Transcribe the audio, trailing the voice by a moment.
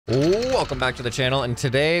Welcome back to the channel, and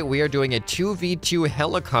today we are doing a 2v2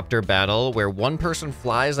 helicopter battle where one person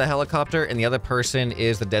flies the helicopter and the other person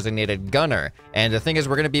is the designated gunner. And the thing is,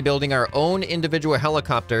 we're going to be building our own individual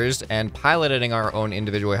helicopters and piloting our own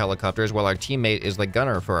individual helicopters while our teammate is the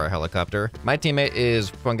gunner for our helicopter. My teammate is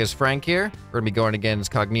Fungus Frank here. We're going to be going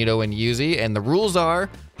against Cognito and Yuzi, and the rules are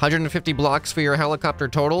 150 blocks for your helicopter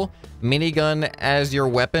total, minigun as your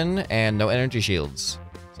weapon, and no energy shields.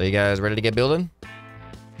 So you guys ready to get building?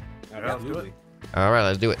 Absolutely. All right,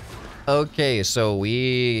 let's do it. Okay, so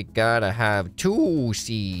we gotta have 2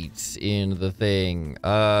 seats in the thing.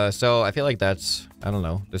 So I feel like that's, I don't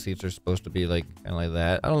know, the seats are supposed to be like kind of like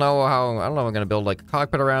that. I don't know if I'm gonna build like a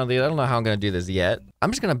cockpit around these. I don't know how I'm gonna do this yet. I'm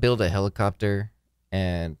just gonna build a helicopter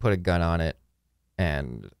and put a gun on it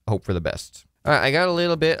and hope for the best. All right, I got a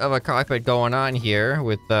little bit of a cockpit going on here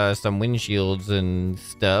with some windshields and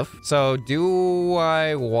stuff. So do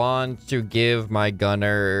I want to give my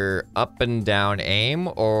gunner up and down aim,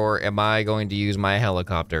 or am I going to use my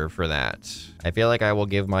helicopter for that? I feel like I will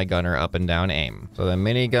give my gunner up and down aim. So the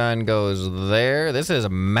minigun goes there. This is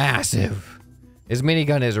massive. This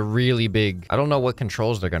minigun is really big. I don't know what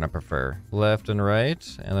controls they're gonna prefer. Left and right,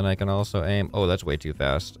 and then I can also aim. Oh, that's way too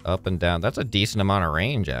fast. Up and down. That's a decent amount of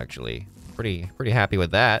range, actually. Pretty happy with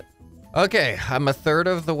that. Okay, I'm a third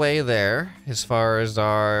of the way there as far as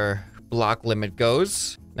our block limit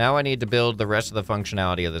goes. Now I need to build the rest of the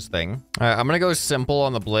functionality of this thing. All right, I'm gonna go simple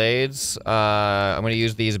on the blades. I'm gonna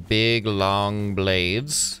use these big, long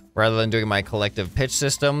blades rather than doing my collective pitch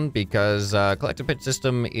system, because collective pitch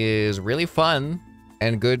system is really fun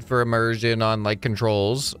and good for immersion on like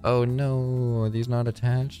controls. Oh no, are these not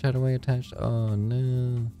attached? How do I attach? Oh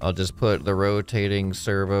no. I'll just put the rotating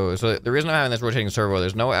servo. So the reason I'm having this rotating servo,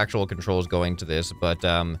 there's no actual controls going to this, but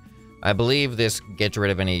I believe this gets rid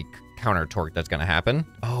of any counter torque that's gonna happen.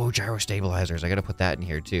 Oh, gyro stabilizers, I gotta put that in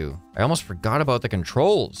here too. I almost forgot about the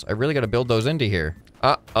controls. I really gotta build those into here.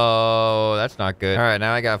 Uh-oh, that's not good. All right,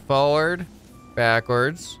 now I got forward,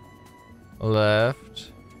 backwards,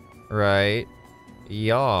 left, right.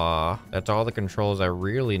 Yeah, that's all the controls I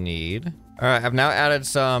really need. All right, I've now added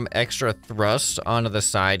some extra thrust onto the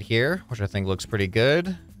side here, which I think looks pretty good.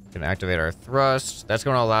 We can activate our thrust. That's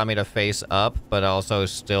going to allow me to face up, but also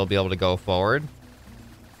still be able to go forward.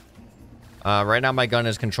 Right now, my gun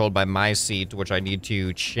is controlled by my seat, which I need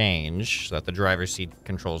to change so that the driver's seat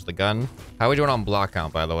controls the gun. How are we doing on block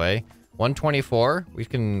count, by the way? 124. We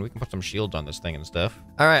can put some shields on this thing and stuff.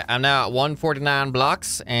 All right, I'm now at 149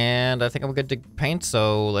 blocks, and I think I'm good to paint,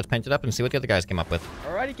 so let's paint it up and see what the other guys came up with.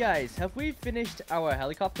 Alrighty, guys, have we finished our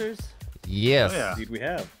helicopters? Yes. Oh, yeah. Indeed we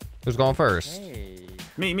have. Who's going first? Hey.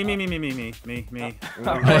 Me.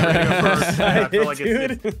 Alright. I feel like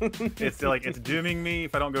it's dooming me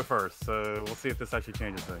if I don't go first. So we'll see if this actually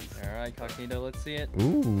changes things. Alright, Cognito, let's see it.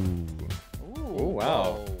 Ooh. Ooh, Oh, wow.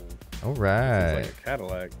 whoa. All It's right. like a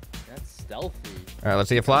Cadillac. That's stealthy. All right, let's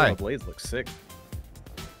see you fly. The blades look sick.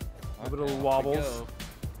 A little Okay, off we wobbles. go.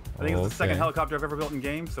 I think it's the second Okay. helicopter I've ever built in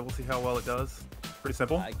game, so we'll see how well it does. Pretty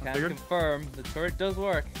simple. I can figured. confirm the turret does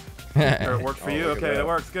work. Sure, it worked for Oh, you. look at Okay, that. that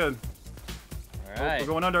works. Good. Oh, Alright. we're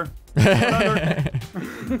going under. It's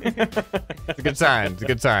a good sign. It's a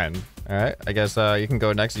good sign. All right, I guess you can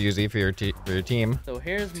go next, Yuzi, for your team. So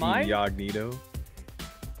here's Team mine. Yognito.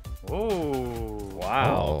 Oh.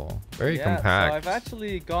 Wow. Oh, very So compact. I've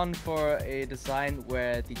actually gone for a design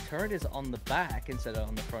where the turret is on the back instead of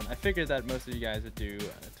on the front. I figured that most of you guys would do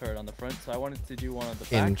a turret on the front, so I wanted to do one on the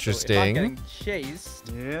back. Interesting. So if I'm getting chased,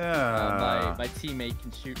 Yeah. my teammate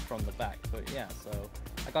can shoot from the back. But yeah, so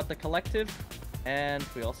I got the collective, and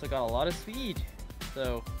we also got a lot of speed.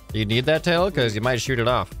 So You need that tail, because you might shoot it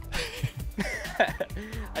off.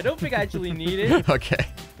 I don't think I actually need it, Okay.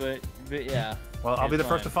 but yeah. Well, I'll be the it's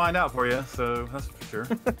first to fine. find out for you, so that's for sure.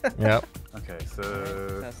 Yep. Okay,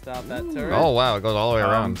 so. Test out that turret. Oh wow, it goes all the way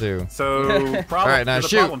around too. So All problem. right, now there's a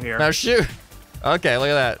shoot. problem here. Now shoot. Okay, look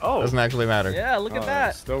at that. Oh. Doesn't actually matter. Yeah, look at Oh,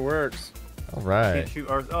 that. Still works. All Can't right. shoot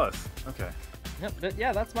us. Okay. Yep,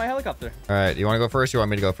 yeah, that's my helicopter. All right. You want to go first? Or you want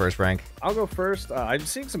me to go first, Frank? I'll go first. I'm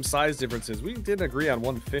seeing some size differences. We did agree on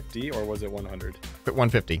 150, or was it 100?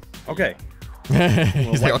 150. Okay.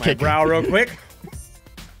 He's like, Wipe okay. my brow real quick.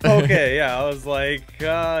 Okay, yeah, I was like,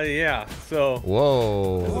 yeah. So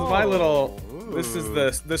Whoa. this is my little. Ooh. This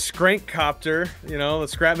is the Scrank copter. You know, the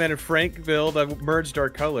ScrapMan and Frank build. I've merged our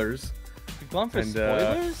colors. You've gone for And,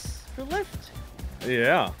 spoilers for lift?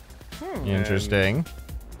 Yeah. Hmm. Interesting.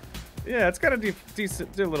 Yeah, it's got a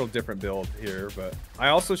decent, a little different build here, but I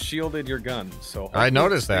also shielded your gun, so I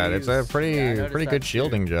noticed that. It's a Yeah, I pretty noticed pretty that good too.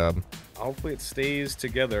 shielding job. hopefully it stays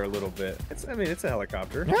together a little bit. I mean, it's a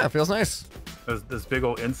helicopter. Yeah, it feels nice. Those big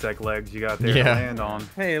old insect legs you got there Yeah. to land on.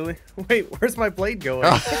 Hey, wait, where's my blade going?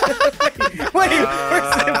 wait, where's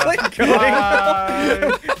my blade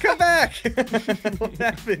going? Come back! What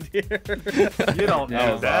happened here? You don't That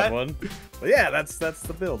know was that. odd one. But yeah, that's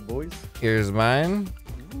the build, boys. Here's mine.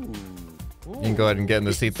 Ooh. You can go ahead and get in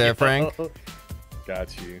the seat there, Frank.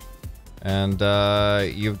 Got you. And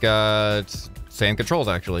you've got same controls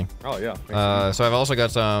actually. Oh yeah. So I've also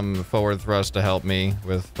got some forward thrust to help me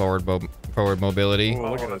with forward mobility. Ooh,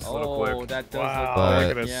 look at Oh, us. that's a little Oh, quick. that does Wow, But-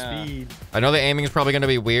 look at us yeah. speed. I know the aiming is probably going to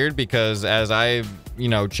be weird because as I,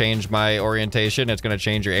 change my orientation, it's going to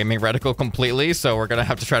change your aiming reticle completely. So we're going to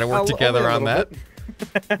have to try to work Only together a on little that. bit.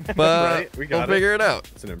 But Right, we we'll got it. figure it out.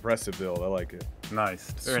 It's an impressive build. I like it. Nice.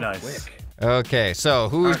 Very So nice. quick. Okay, so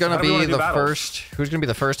who's Alright, so going how to do we be wanna do the battles? first? Who's going to be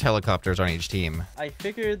the first helicopters on each team? I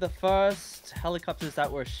figured the first helicopters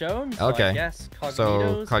that were shown. So Okay. I guess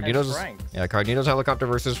So Cognito's and Frank's. yeah, Cognito's helicopter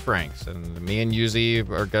versus Frank's, and me and Yuzi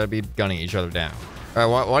are gonna be gunning each other down. All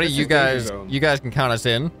right, why don't This you is danger guys? zone. You guys can count us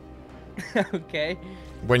in Okay.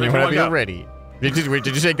 when Three, two, whenever one, you're go. ready. Did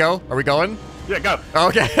you say go? Are we going? Yeah, go.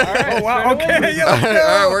 Okay. All right. Oh wow. straight away. Okay. Yeah, All let's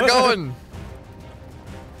right, go. we're going.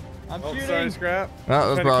 I'm Oh, shooting. sorry, Scrap. No, Trying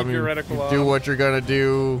no to problem. keep your reticle Do on. what you're gonna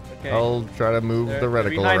do. Okay. I'll try to move They're the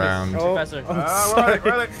reticle behind us. around. Oh, Professor. I'm All sorry.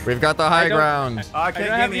 right. We've got the high don't- ground. I don't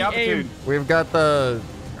can't have gain the the aim. altitude. We've got the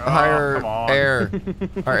Oh, higher come on. air.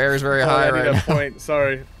 Our air is very Oh, high I need right a now. point.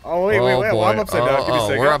 Sorry. Oh wait, Oh, well, boy. I'm upside down. Give me a Oh,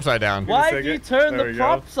 second. we're upside down. Give me a Why did you second. turn There the we go.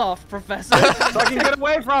 props off, Professor? So I can get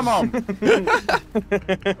away from them.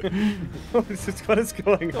 What is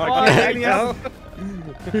going on? Why? Can you help?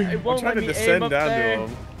 It I'm won't trying let to me aim descend up down there. to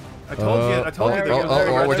him. I told you. I told you. there to we get go, away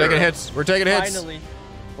there we right we're there. taking hits. We're taking hits. Finally.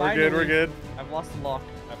 We're good. We're good. I've lost the lock.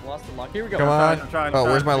 I've lost the lock. Here we go. Come on. I'm trying, Oh,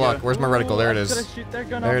 where's my to lock? get Where's my reticle? There it I was is. gonna shoot their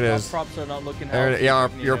gun There off. it Our is. props are not looking There, healthy. yeah,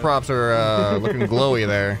 Need your it. props are looking glowy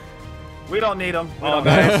there. We don't need them. We Oh, don't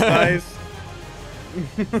need 'em. nice.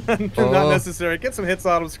 Oh. Not necessary. Get some hits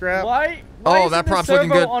on him, Scrap. Why? Oh, isn't that the prop's looking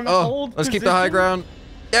servo good. on Oh, hold let's keep the high position? ground.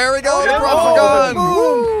 There we go. The no. props Oh, are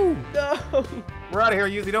boom. No. We're out of here,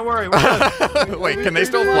 Yuzi. Don't worry. We're good. Wait, can they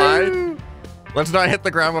still fly? Let's not hit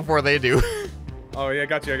the ground before they do. Oh yeah,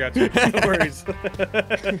 got you. I got you. No worries.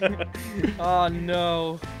 Oh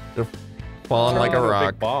no. They're falling like a Oh,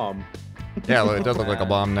 rock. big bomb. Yeah, it does look like a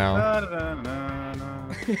bomb now. Na-na-na-na-na.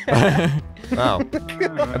 Wow.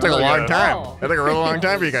 That took a long time. That took a really long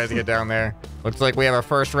time for you guys to get down there. Looks like we have our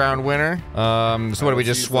first round winner. So what do we let's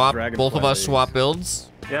just use the swap? dragonfly Both of us legs. swap builds?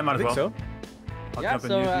 Yeah, might I as think well. so. I'll Yeah, jump in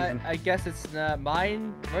so Yuzi's and- I guess it's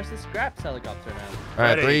mine versus Scrap's helicopter now. All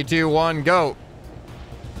right, Ready. 3, 2, 1, go.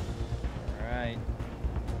 Alright.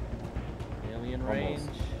 Alien Almost. range.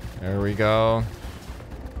 There we go.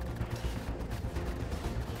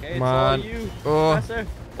 Okay, Come it's on. all you, Oh. Professor. I'm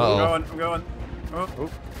Uh-oh. going. I'm going. Oh. Oh,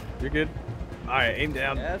 you're good. All right, aim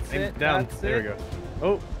down. That's aim it, down. that's there it. we go.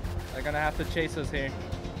 Oh, They're gonna have to chase us here.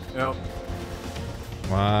 Yep.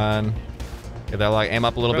 Come on. Get that like aim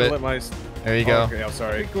up a little trying to bit. let my. There you Oh, go. okay, I'm I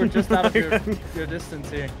sorry. think we're just out of your distance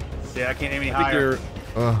here. Yeah, I can't aim any I think higher. you're.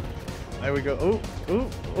 Ugh. There we go. Oh.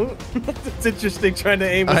 It's interesting trying to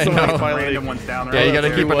aim with I somebody know. finally. Random ones down Yeah, there. you gotta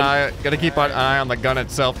there keep you an go. eye on the gun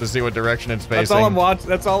itself to see what direction it's facing. That's all I'm watching.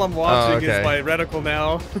 That's all I'm watching okay. is my reticle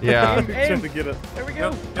now. Yeah. Trying to get it. There we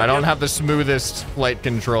go. I don't have the smoothest flight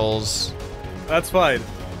controls. That's fine.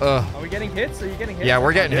 Ugh. Are we getting hits? Are you getting hits? Yeah,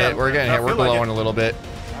 we're getting Yeah, hit. We're getting I hit. We're feel like glowing it. a little bit.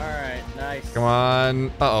 Alright, nice. Come on.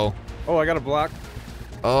 Uh-oh. Oh, I got a block.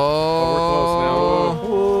 Oh. Oh, we're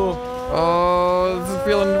close now. Oh, this is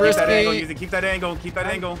feeling Keep that angle, risky. Yuzi. Keep that angle. Keep that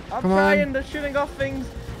angle. I'm Come on. trying to shooting off things.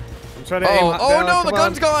 I'm trying to aim. Oh, hot oh down. no, the Come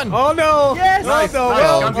gun's on. gone. Oh no! Yes! Nice, no, nice,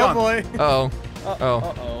 no, gun's oh gone. boy. Uh-oh. Oh.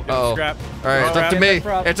 Oh. Uh-oh. Scrap. All right, it's up to Get me. the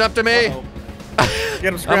prop. It's up to me. Uh-oh. Get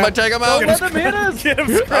him, I'm Scrap. gonna take him out. Don't let them hit us! Get him,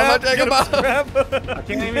 I'm Scrap. gonna take Get him out. Scrap. I can't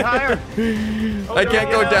aim any higher. Oh, I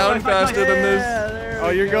can't go no, down no, faster than this. Yeah, there Oh,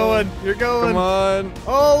 we you're go. going. You're going. Come on.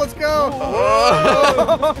 Oh, let's go.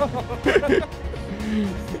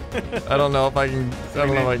 I don't know if I can. I don't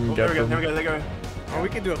know if I can Oh, get there we go. There we them. go. There we go. Oh, we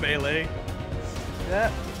can do a melee.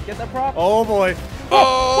 Yeah, get the prop. Oh boy.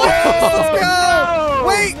 Oh! Let's go. no!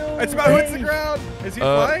 Wait, No it's about who hits the way. ground. Is he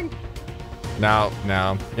Uh, flying? No.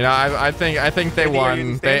 You know, I think they Stay in the air, won.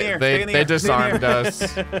 Yuzi. Stay in the They air. Stay in the air. disarmed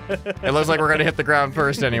us. It looks like we're gonna hit the ground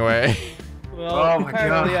first anyway. Well, Oh my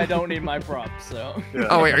apparently God. I don't need my props, so. Yeah,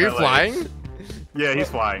 Oh wait, are you melee. flying? Yeah, he's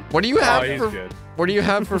flying. What do you have he's for? good. What do you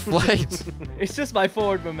have for flight? It's just my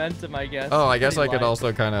forward momentum, I guess. Oh, I guess I Pretty could light.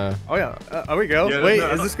 also kind of. Oh yeah. There we go. Yeah, Wait, no,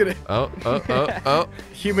 is no. this gonna Oh.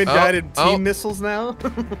 human-guided Oh, team oh. missiles now?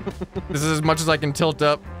 This is as much as I can tilt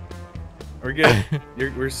up. We're good.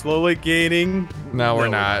 We're slowly gaining. No, we're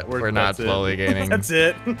not. We're not that's it. slowly gaining. That's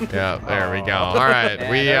it. Yeah, there we go. Aw. All right,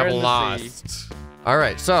 Yeah, we they're have in the sea. lost. All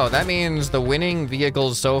right, so that means the winning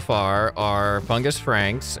vehicles so far are Fungus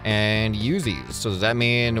Franks and Uzis. So does that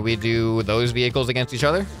mean we do those vehicles against each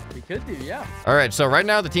other? We could do, yeah. All right, so right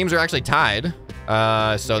now the teams are actually tied.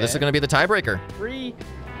 So this is going to be the tiebreaker. 3,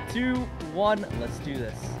 2, 1. Let's do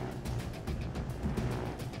this.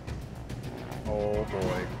 Oh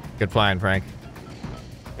boy. Good flying, Frank.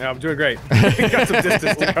 Yeah, I'm doing great. Got some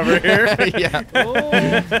distance to cover here. Yeah.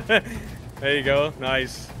 Oh, There you go.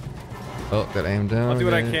 Nice. Oh, got aim down. I'll do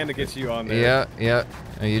what I good. can to get you on there. Yeah.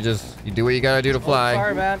 You do what you got to do to fly.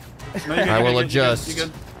 sorry, man. No, you're good, I you're will good, you're good, adjust. you're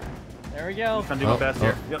good. There we go. I'm doing my best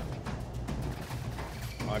here. Yep.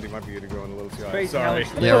 Oh, you might be going a little too high. Crazy Sorry. how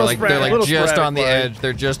much- Yeah, Little they're like little just sporadic on the flying. edge.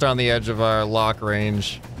 They're just on the edge of our lock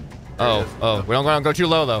range. Oh, it is. we don't want to go too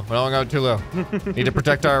low though. We don't want to go too low. Need to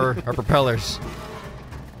protect our propellers.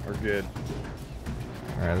 We're good.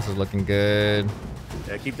 All right, this is looking good.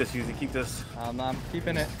 Yeah, keep this, Uzi. Keep this. I'm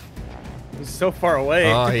keeping it. He's so far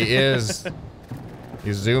away. Oh, he is.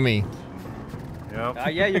 He's zoomy. Yep.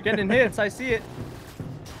 Yeah, you're getting hits. I see it.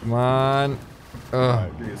 Come on. Oh,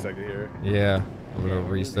 Alright, give me a second here. yeah. A little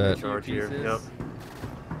reset. Charge here. pieces. Yep.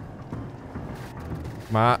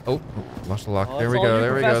 Come on. Oh, lost the lock. Oh, There it's we all go. you,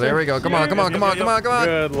 There we go. Professor. There we go. Come on. Come on. Come on. Come on. Come on.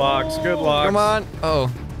 Good locks. Good locks. Come on. Oh,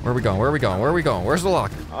 where are we going? Where are we going? Where are we going? Where's the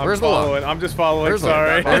lock? I'm Where's the following. lock? I'm just following. Where's the-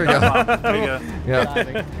 Sorry. There we go. There you go. I'm Yeah.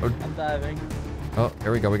 diving. I'm diving. Oh,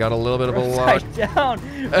 there we go. We got a little bit of a lock. Upside down.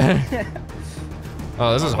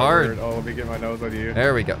 Oh, this is hard. Oh, let me get my nose on you.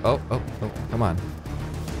 There we go. Oh, come on.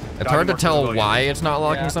 It's Dodging hard to more tell visibility. why it's not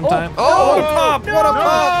locking Yeah. sometimes. Oh, Oh! Pop! no, What a no,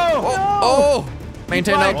 pop! Oh!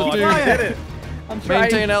 Maintain Fine. Oh, altitude. I hit it. I'm trying.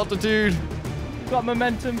 Maintain altitude. Got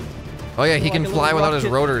momentum. Oh yeah, he Like can a fly little without his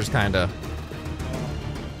rocket. rotors, kinda.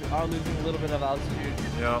 We are losing a little bit of altitude.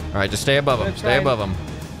 Yep. All right, just stay above him. Gonna Stay try above him.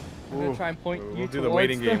 I'm gonna try and point you We'll do the towards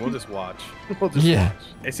waiting game. them. We'll just watch. We'll just Yeah.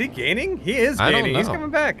 watch. Is he gaining? He is I don't gaining. He's know. coming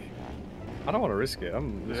back. I don't want to risk it.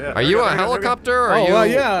 I'm just Yeah. Are gonna- you There we a go, there we go. helicopter? Or are Oh, you? well,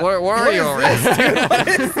 yeah. Where are What you? is over this, here? dude? What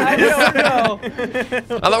is I don't know.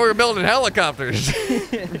 I thought we were building helicopters.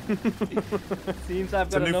 Seems I've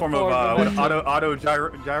It's a got new enough form of forward momentum. auto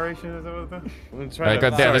gyration. Is that what it's? I'm trying Right, to.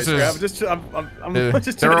 good, there, Sorry, this is- Scrap. I'm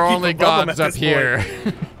just There trying to are keep only above him gods at up this here.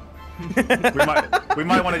 We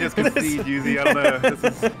might want to just concede, Uzi. I don't know.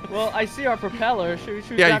 This is. Well, I see our propeller. Should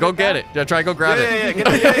we Yeah, you grab go get back? it. Yeah, try go grab Yeah, it.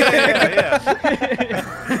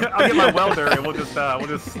 yeah. I'll get my welder and we'll just slap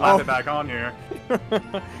it back on here.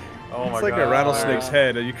 Oh my It's like god. a rattlesnake's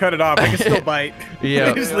head. You cut it off, it can still bite. Yeah.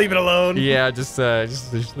 You just leave it alone. Yeah, just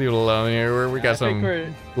leave it alone here. We I got think some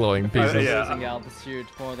we're glowing pieces. yeah. losing altitude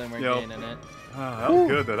more than we're Yep. gaining it. Oh, that was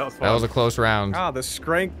good though. That was fun. That was a close round. Ah, the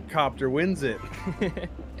Scrank Copter wins it.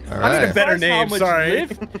 All I need a right. better Surprised how name, much sorry.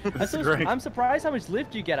 lift- great. I'm surprised how much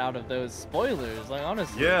lift you get out of those spoilers. Like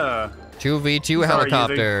honestly. Yeah. 2v2 Sorry,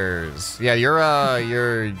 helicopters. Yeah,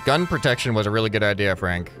 your gun protection was a really good idea,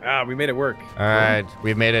 Frank. Ah, we made it work. All right,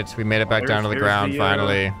 we made it. We made it back down to the there's ground the,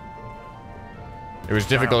 finally. It was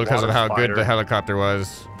difficult because of water how good spider. the helicopter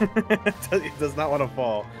was. It does not want to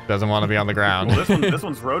fall. Doesn't want to be on the ground. Well, this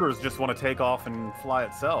one's rotors just want to take off and fly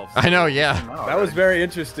itself. I know, yeah. That was very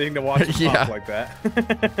interesting to watch it Yeah. pop like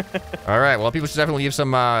that. All right, well, people should definitely leave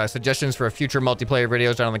some suggestions for future multiplayer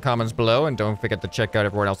videos down in the comments below. And don't forget to check out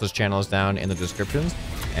everyone else's channels down in the descriptions.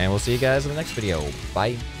 And we'll see you guys in the next video.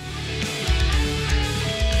 Bye.